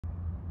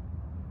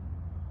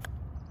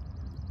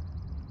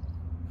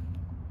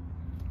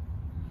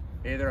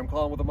Hey there, I'm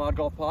Colin with the Mod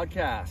Golf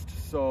Podcast.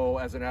 So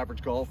as an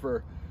average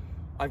golfer,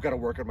 I've got to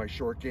work on my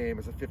short game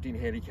as a 15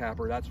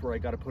 handicapper. That's where I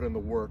got to put in the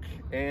work.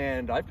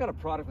 And I've got a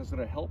product that's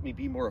going to help me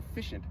be more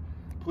efficient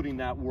putting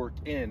that work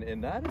in,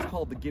 and that is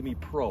called the Gimme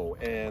Pro.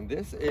 And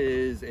this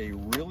is a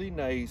really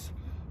nice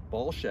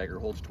ball shagger,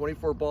 holds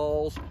 24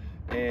 balls,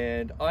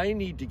 and I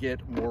need to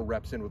get more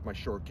reps in with my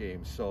short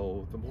game.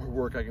 So the more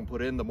work I can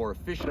put in, the more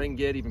efficient I can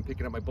get, even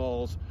picking up my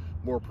balls,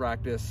 more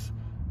practice.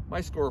 My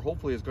score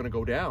hopefully is going to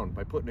go down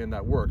by putting in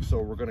that work. So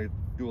we're going to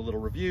do a little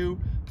review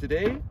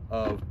today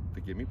of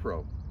the Gimme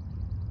Pro.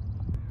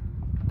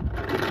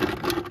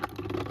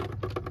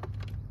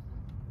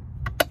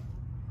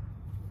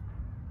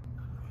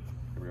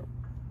 Here we go.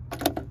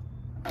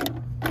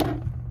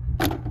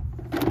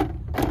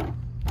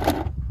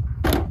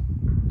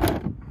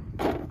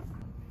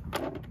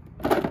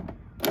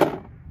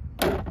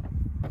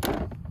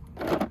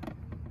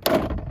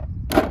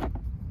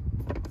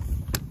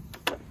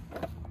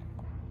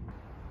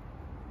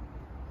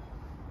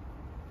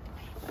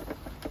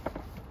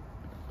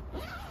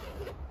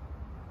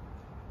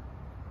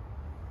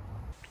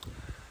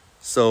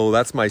 So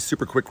that's my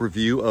super quick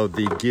review of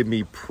the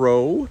Gimme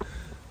Pro.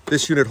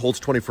 This unit holds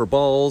 24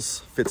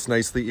 balls, fits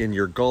nicely in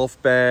your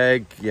golf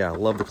bag. Yeah,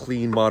 love the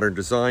clean modern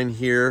design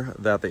here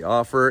that they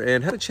offer,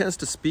 and had a chance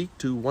to speak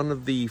to one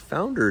of the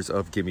founders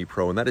of Gimme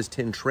Pro, and that is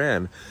Tin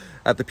Tran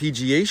at the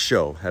PGA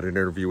show. Had an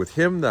interview with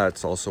him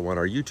that's also on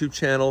our YouTube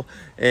channel,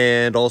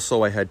 and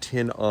also I had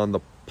Tin on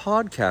the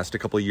podcast a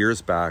couple of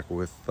years back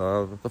with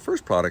the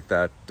first product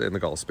that in the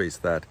golf space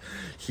that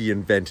he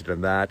invented,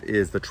 and that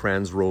is the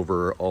Trans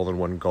Rover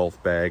all-in-one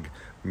golf bag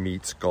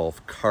meets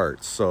golf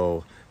cart.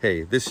 So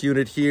hey, this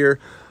unit here,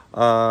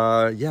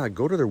 yeah,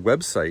 go to their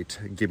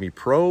website, Gimme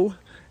Pro,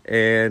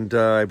 and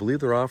I believe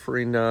they're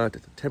offering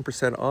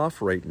 10%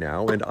 off right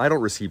now, and I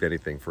don't receive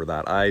anything for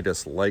that. I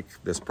just like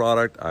this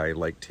product. I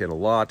like Tin a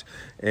lot,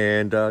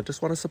 and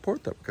just want to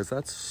support them because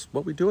that's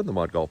what we do in the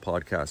Mod Golf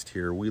Podcast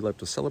here. We like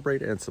to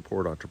celebrate and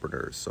support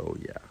entrepreneurs. So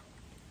yeah,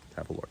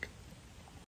 have a look.